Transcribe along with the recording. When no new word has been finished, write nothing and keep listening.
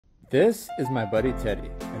This is my buddy Teddy,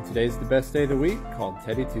 and today's the best day of the week called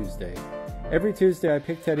Teddy Tuesday. Every Tuesday I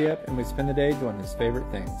pick Teddy up and we spend the day doing his favorite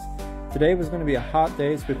things. Today was going to be a hot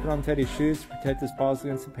day, so we put on Teddy's shoes to protect his paws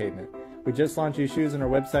against the pavement. We just launched these shoes on our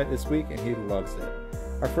website this week and he loves it.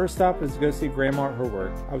 Our first stop was to go see Grandma at her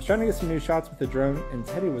work. I was trying to get some new shots with the drone and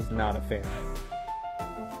Teddy was not a fan.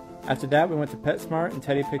 After that we went to PetSmart and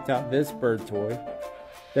Teddy picked out this bird toy.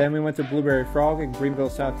 Then we went to Blueberry Frog in Greenville,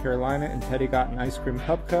 South Carolina, and Teddy got an ice cream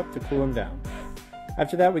pup cup to cool him down.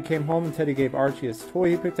 After that, we came home and Teddy gave Archie his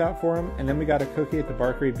toy he picked out for him, and then we got a cookie at the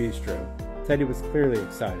Barkery Bistro. Teddy was clearly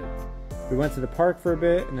excited. We went to the park for a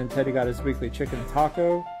bit, and then Teddy got his weekly chicken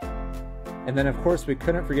taco, and then of course we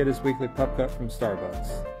couldn't forget his weekly pup cup from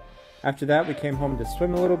Starbucks. After that, we came home to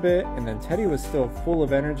swim a little bit, and then Teddy was still full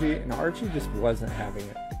of energy, and Archie just wasn't having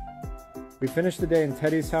it. We finished the day in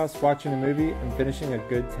Teddy's house watching a movie and finishing a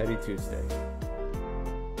good Teddy Tuesday.